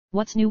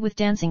What's new with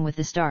Dancing with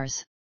the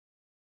Stars?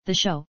 The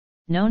show,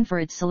 known for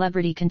its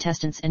celebrity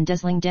contestants and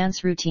dazzling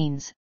dance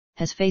routines,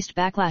 has faced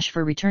backlash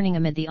for returning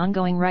amid the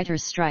ongoing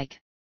writers' strike.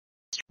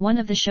 One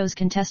of the show's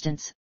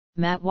contestants,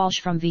 Matt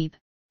Walsh from Veep,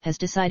 has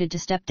decided to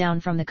step down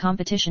from the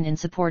competition in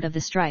support of the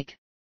strike.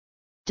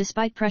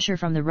 Despite pressure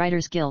from the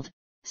Writers Guild,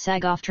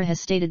 SAG-AFTRA has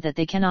stated that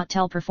they cannot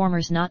tell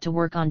performers not to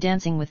work on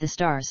Dancing with the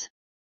Stars.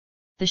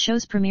 The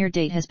show's premiere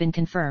date has been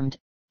confirmed,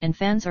 and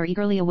fans are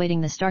eagerly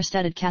awaiting the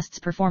star-studded cast's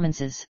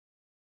performances.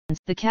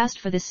 The cast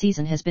for this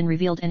season has been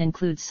revealed and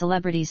includes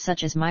celebrities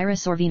such as Myra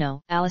Sorvino,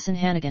 Allison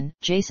Hannigan,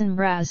 Jason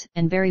Mraz,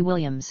 and Barry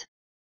Williams.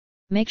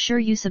 Make sure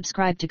you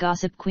subscribe to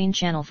Gossip Queen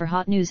channel for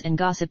hot news and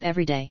gossip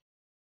every day.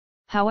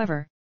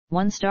 However,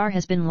 one star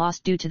has been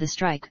lost due to the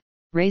strike,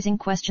 raising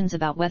questions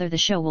about whether the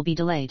show will be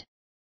delayed.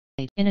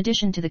 In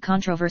addition to the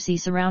controversy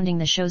surrounding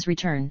the show's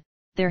return,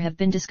 there have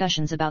been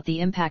discussions about the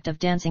impact of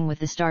Dancing with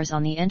the Stars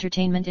on the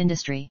entertainment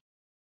industry.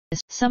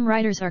 Some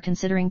writers are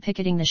considering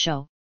picketing the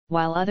show,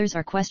 while others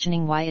are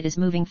questioning why it is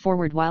moving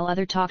forward while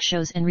other talk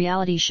shows and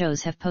reality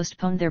shows have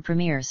postponed their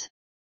premieres.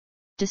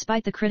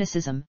 Despite the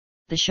criticism,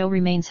 the show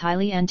remains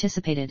highly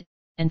anticipated,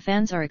 and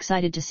fans are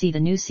excited to see the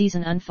new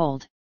season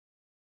unfold.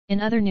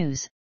 In other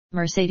news,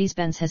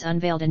 Mercedes-Benz has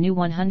unveiled a new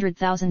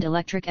 100,000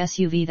 electric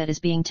SUV that is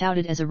being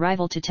touted as a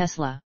rival to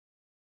Tesla.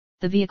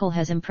 The vehicle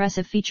has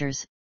impressive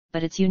features,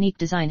 but its unique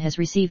design has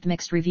received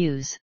mixed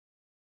reviews.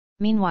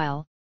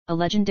 Meanwhile, a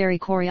legendary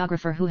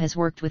choreographer who has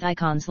worked with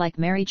icons like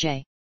Mary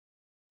J.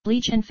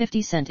 Blige and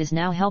 50 Cent is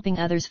now helping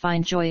others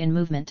find joy in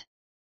movement.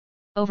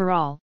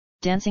 Overall,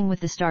 Dancing with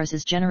the Stars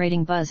is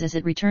generating buzz as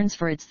it returns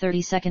for its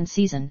 32nd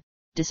season,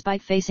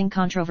 despite facing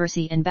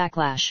controversy and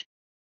backlash.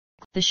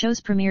 The show's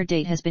premiere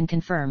date has been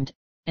confirmed,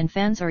 and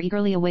fans are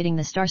eagerly awaiting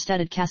the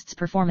star-studded cast's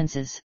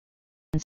performances.